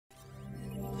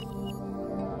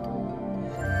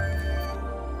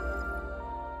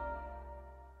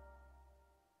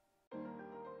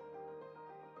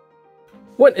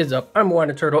What is up? I'm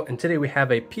Water Turtle, and today we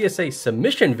have a PSA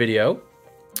submission video.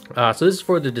 So this is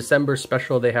for the December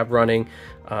special they have running,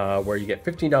 where you get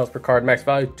 $15 per card, max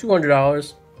value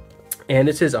 $200. And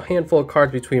this is a handful of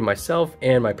cards between myself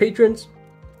and my patrons.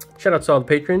 Shout out to all the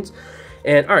patrons.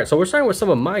 And all right, so we're starting with some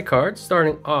of my cards,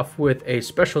 starting off with a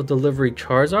special delivery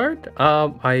Charizard.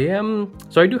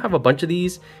 I do have a bunch of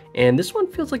these, and this one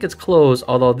feels like it's closed,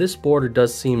 although this border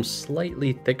does seem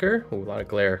slightly thicker. Ooh, a lot of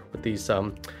glare with these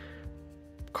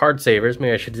card savers.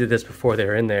 Maybe I should do this before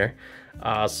they're in there.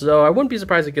 So I wouldn't be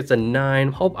surprised if it gets a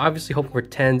 9. Obviously hoping for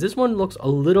 10s. This one looks a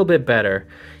little bit better.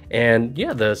 And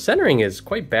yeah, the centering is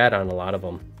quite bad on a lot of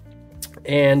them.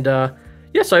 And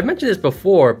yeah, so I've mentioned this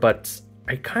before, but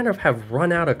I kind of have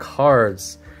run out of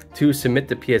cards to submit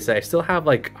to PSA. I still have,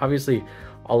 like, obviously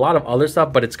a lot of other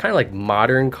stuff, but it's kind of like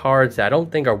modern cards that I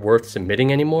don't think are worth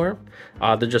submitting anymore.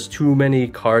 They're just too many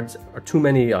cards, or too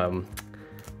many,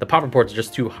 the pop reports are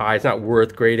just too high. It's not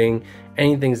worth grading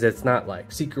anything that's not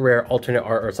like secret rare, alternate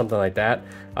art, or something like that.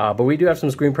 But we do have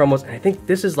some screen promos, and I think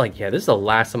this is like, yeah, this is the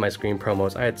last of my screen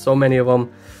promos. I had so many of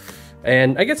them,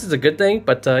 and I guess it's a good thing,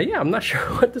 but yeah, I'm not sure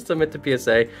what to submit to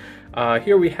PSA.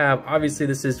 Here we have, obviously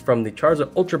this is from the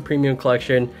Charizard Ultra Premium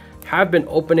Collection. Have been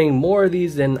opening more of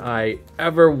these than I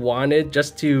ever wanted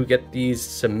just to get these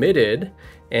submitted,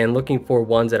 and looking for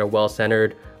ones that are well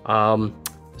centered.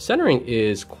 Centering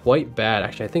is quite bad.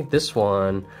 Actually, I think this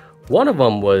one of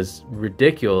them was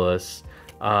ridiculous,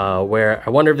 where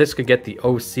I wonder if this could get the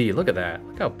OC. Look at that.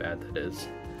 Look how bad that is.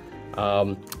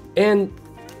 And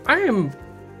I am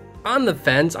on the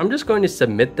fence. I'm just going to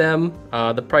submit them.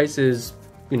 The price is,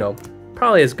 you know,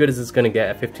 probably as good as it's going to get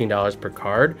at $15 per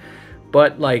card.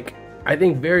 But like, I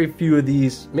think very few of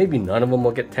these, maybe none of them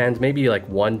will get 10s, maybe like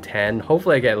 110.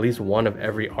 Hopefully I get at least one of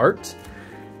every art.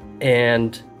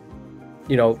 And,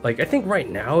 you know, like, I think right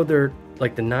now they're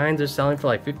like, the 9s are selling for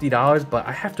like $50, but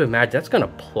I have to imagine that's going to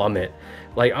plummet.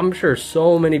 Like, I'm sure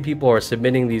so many people are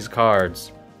submitting these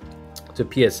cards to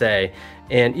PSA.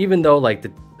 And even though like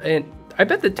and I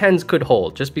bet the 10s could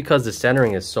hold just because the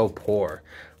centering is so poor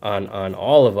on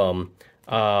all of them.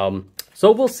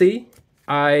 So we'll see.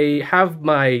 I have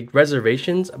my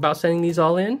reservations about sending these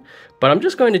all in, but I'm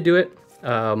just going to do it.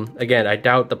 Again, I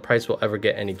doubt the price will ever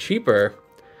get any cheaper.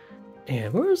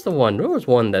 And where was the one? There was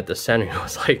one that the centering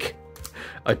was like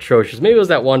atrocious. Maybe it was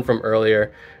that one from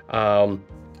earlier. But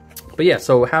yeah,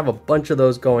 so we'll have a bunch of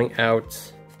those going out.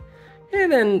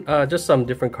 And then just some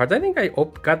different cards. I think I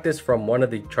got this from one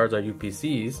of the Charizard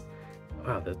UPCs.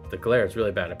 Wow, the glare is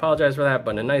really bad. I apologize for that,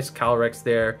 but a nice Calyrex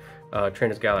there.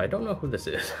 Trainer's Gala. I don't know who this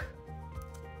is.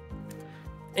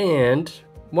 And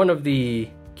one of the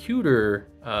cuter,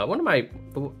 one of my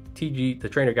the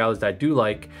Trainer Galas that I do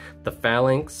like, the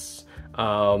Phalanx.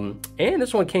 And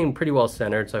this one came pretty well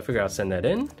centered, so I figured I'll send that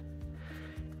in.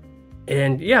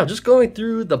 And yeah, just going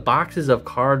through the boxes of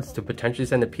cards to potentially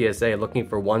send to PSA, looking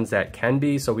for ones that can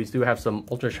be. So we do have some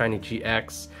Ultra Shiny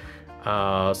GX,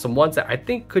 some ones that I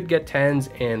think could get 10s,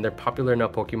 and they're popular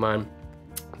enough Pokemon.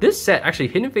 This set, actually,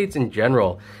 Hidden Fates in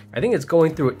general, I think it's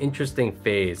going through an interesting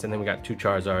phase. And then we got 2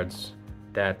 Charizards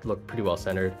that look pretty well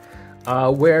centered.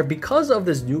 Where because of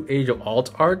this new age of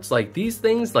alt arts, like these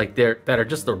things, like that are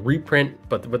just a reprint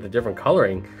but with a different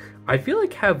coloring, I feel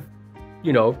like have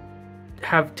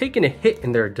taken a hit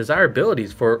in their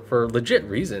desirabilities for legit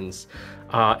reasons.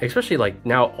 Especially like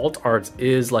now alt arts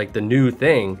is like the new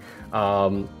thing.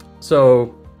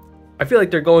 So I feel like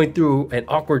they're going through an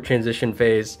awkward transition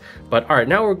phase. But all right,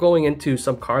 now we're going into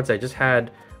some cards I just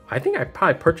had. I think I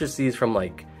probably purchased these from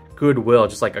like Goodwill,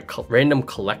 just like random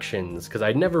collections, because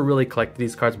I never really collected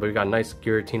these cards. But we got a nice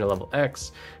Giratina level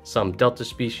X, some Delta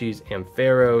Species,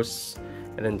 Ampharos,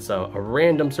 and then a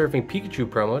random Surfing Pikachu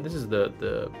promo. This is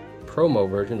the promo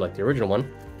version, like the original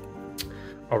one.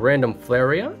 A random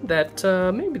Flareon that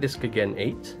maybe this could get an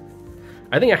 8.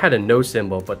 I think I had a no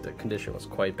symbol, but the condition was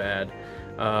quite bad.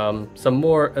 Some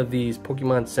more of these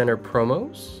Pokemon Center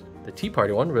promos. The Tea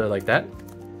Party one, really like that.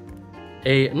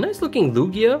 A nice looking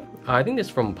Lugia. I think this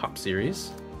is from Pop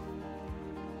Series.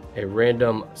 A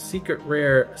random secret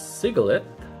rare Sigilyph.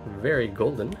 Very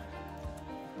golden.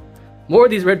 More of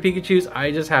these red Pikachus.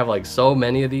 I just have like so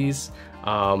many of these.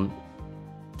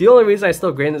 The only reason I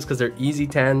still grade this is because they're easy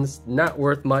 10s. Not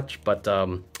worth much, but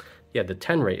yeah, the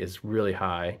 10 rate is really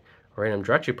high. A random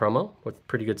Jirachi promo with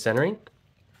pretty good centering.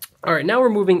 All right, now we're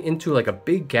moving into like a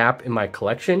big gap in my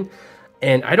collection.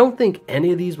 And I don't think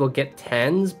any of these will get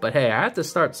 10s, but hey, I have to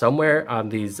start somewhere on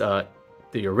these, the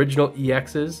original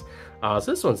EXs.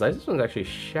 So this one's nice. This one's actually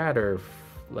shatter,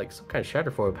 like some kind of shatter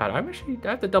foil pattern. I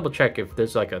have to double check if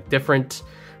there's like a different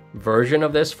version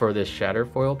of this for this shatter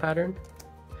foil pattern.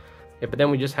 Yeah, but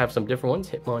then we just have some different ones.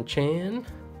 Hitmonchan.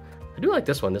 I do like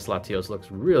this one. This Latios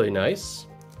looks really nice.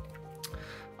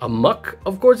 A Muck.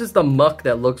 Of course, it's the Muck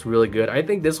that looks really good. I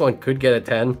think this one could get a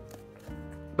 10.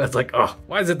 But it's like, oh,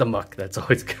 why is it the Muck that's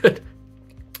always good?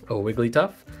 Oh,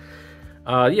 Wigglytuff.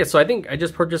 Yeah, so I think I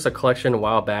just purchased a collection a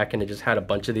while back and it just had a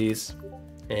bunch of these.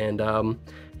 And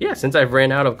yeah, since I've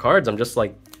ran out of cards, I'm just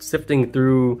like sifting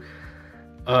through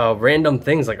random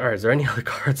things like, all right, is there any other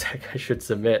cards that I should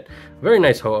submit? Very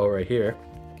nice Ho-Oh right here.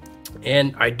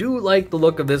 And I do like the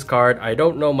look of this card. I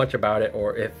don't know much about it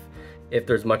or if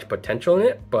there's much potential in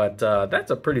it, but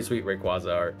that's a pretty sweet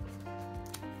Rayquaza art.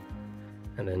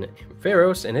 And then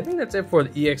Ampharos, and I think that's it for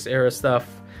the EX era stuff.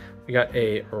 We got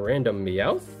a random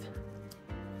Meowth,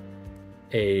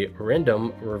 a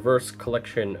random reverse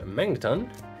collection Magneton.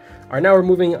 All right, now we're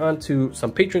moving on to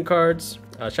some patron cards.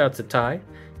 Shout out to Ty.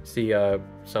 See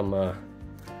some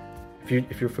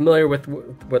if you're familiar with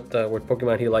what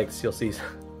Pokemon he likes, you'll see,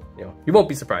 you know, you won't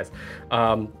be surprised.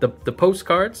 The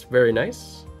postcards, very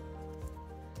nice.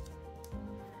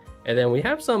 And then we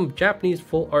have some Japanese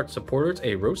full art supporters,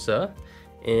 a Rosa,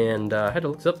 and I had to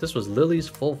look this up. This was Lily's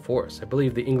Full Force. I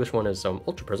believe the English one is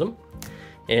Ultra Prism.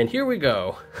 And here we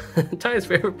go. Ty's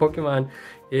favorite Pokemon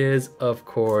is, of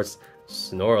course,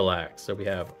 Snorlax. So we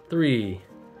have 3,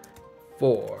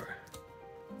 4,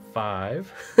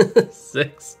 5,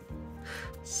 6,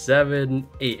 7,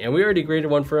 8. And we already graded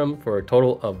one for him for a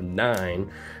total of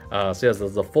 9. So yes,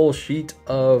 there's a full sheet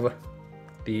of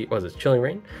the, what is it, Chilling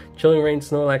Reign? Chilling Reign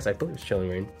Snorlax, I believe it's Chilling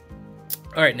Reign.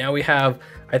 All right, now we have,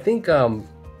 I think Ty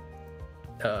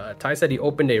said he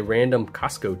opened a random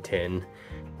Costco tin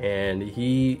and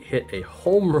he hit a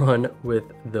home run with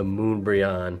the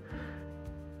Moonbreon.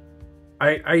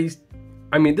 I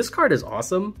mean, this card is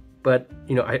awesome, but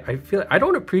you know, I feel I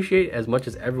don't appreciate it as much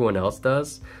as everyone else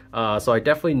does. So I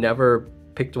definitely never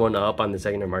picked one up on the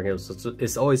secondary market.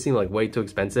 It's always seemed like way too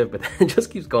expensive, but then it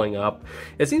just keeps going up.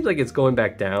 It seems like it's going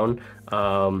back down.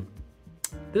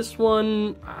 This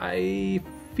one, I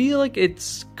feel like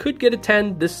it's could get a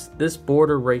 10. This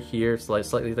border right here is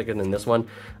slightly thicker than this one.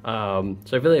 So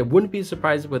I feel like I wouldn't be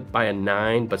surprised by a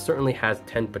 9, but certainly has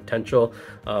 10 potential.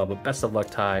 But best of luck,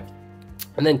 Ty.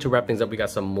 And then to wrap things up, we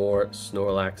got some more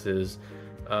Snorlaxes.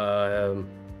 I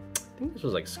think this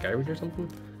was like Skyreach or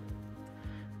something.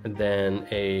 And then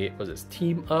was this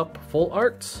Team Up Full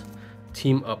Art,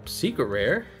 Team Up Secret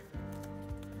Rare.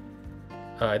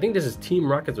 I think this is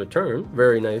Team Rocket's Return.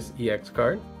 Very nice EX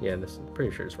card. Yeah, I'm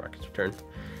pretty sure it's Rocket's Return.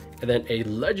 And then a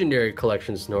Legendary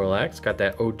Collection Snorlax. Got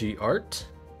that OG art.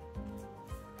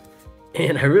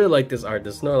 And I really like this art,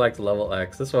 the Snorlax Level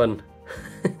X. This one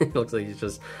looks like he's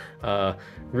just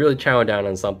really chowing down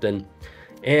on something.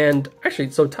 And actually,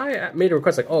 so Ty made a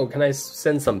request like, oh, can I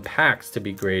send some packs to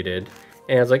be graded?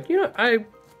 And I was like, you know,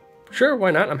 sure, why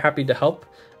not? I'm happy to help.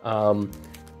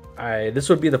 This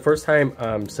would be the first time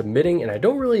I'm submitting, and I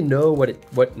don't really know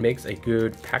what makes a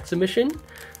good pack submission.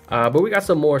 But we got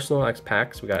some more Snorlax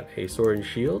packs. We got a Sword and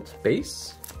Shield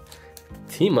base,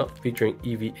 Team Up featuring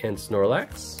Eevee and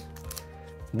Snorlax.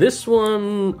 This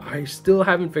one, I still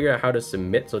haven't figured out how to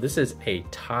submit. So this is a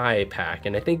Ty pack,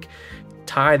 and I think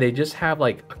Ty, they just have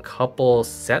like a couple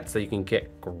sets that you can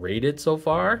get graded so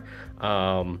far.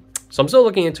 So I'm still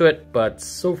looking into it, but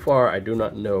so far I do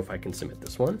not know if I can submit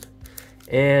this one.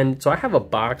 And so I have a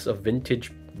box of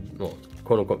vintage, well,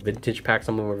 quote unquote vintage packs.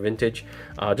 Some of them are vintage,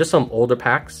 just some older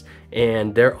packs,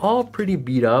 and they're all pretty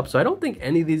beat up. So I don't think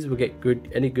any of these will get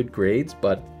any good grades,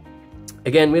 but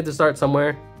again, we have to start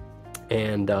somewhere.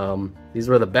 And these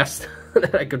were the best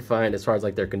that I could find as far as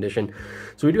like their condition.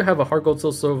 So we do have a Heart Gold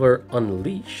Soul Silver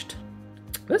Unleashed.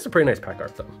 That's a pretty nice pack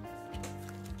art though.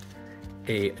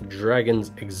 A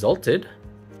Dragon's Exalted.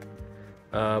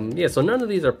 Yeah, so none of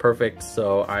these are perfect,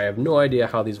 so I have no idea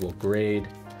how these will grade.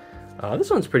 This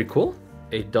one's pretty cool.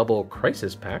 A double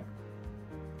Crisis pack.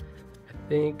 I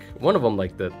think one of them,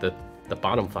 like the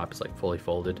bottom flap is like fully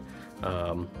folded.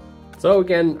 So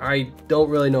again, I don't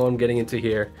really know what I'm getting into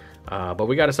here. But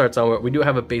we got to start somewhere. We do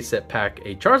have a base set pack,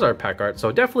 a Charizard pack art,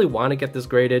 so definitely want to get this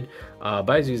graded. But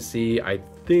as you see, I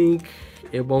think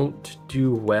it won't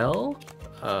do well.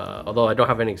 Although I don't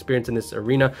have any experience in this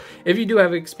arena. If you do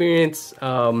have experience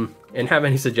and have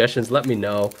any suggestions, let me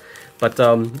know. But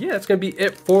yeah, that's going to be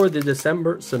it for the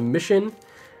December submission.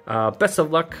 Best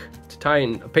of luck to Ty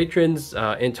and patrons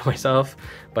and to myself.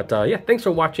 But yeah, thanks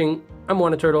for watching. I'm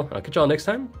WannaTurtle. I'll catch y'all next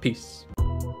time. Peace.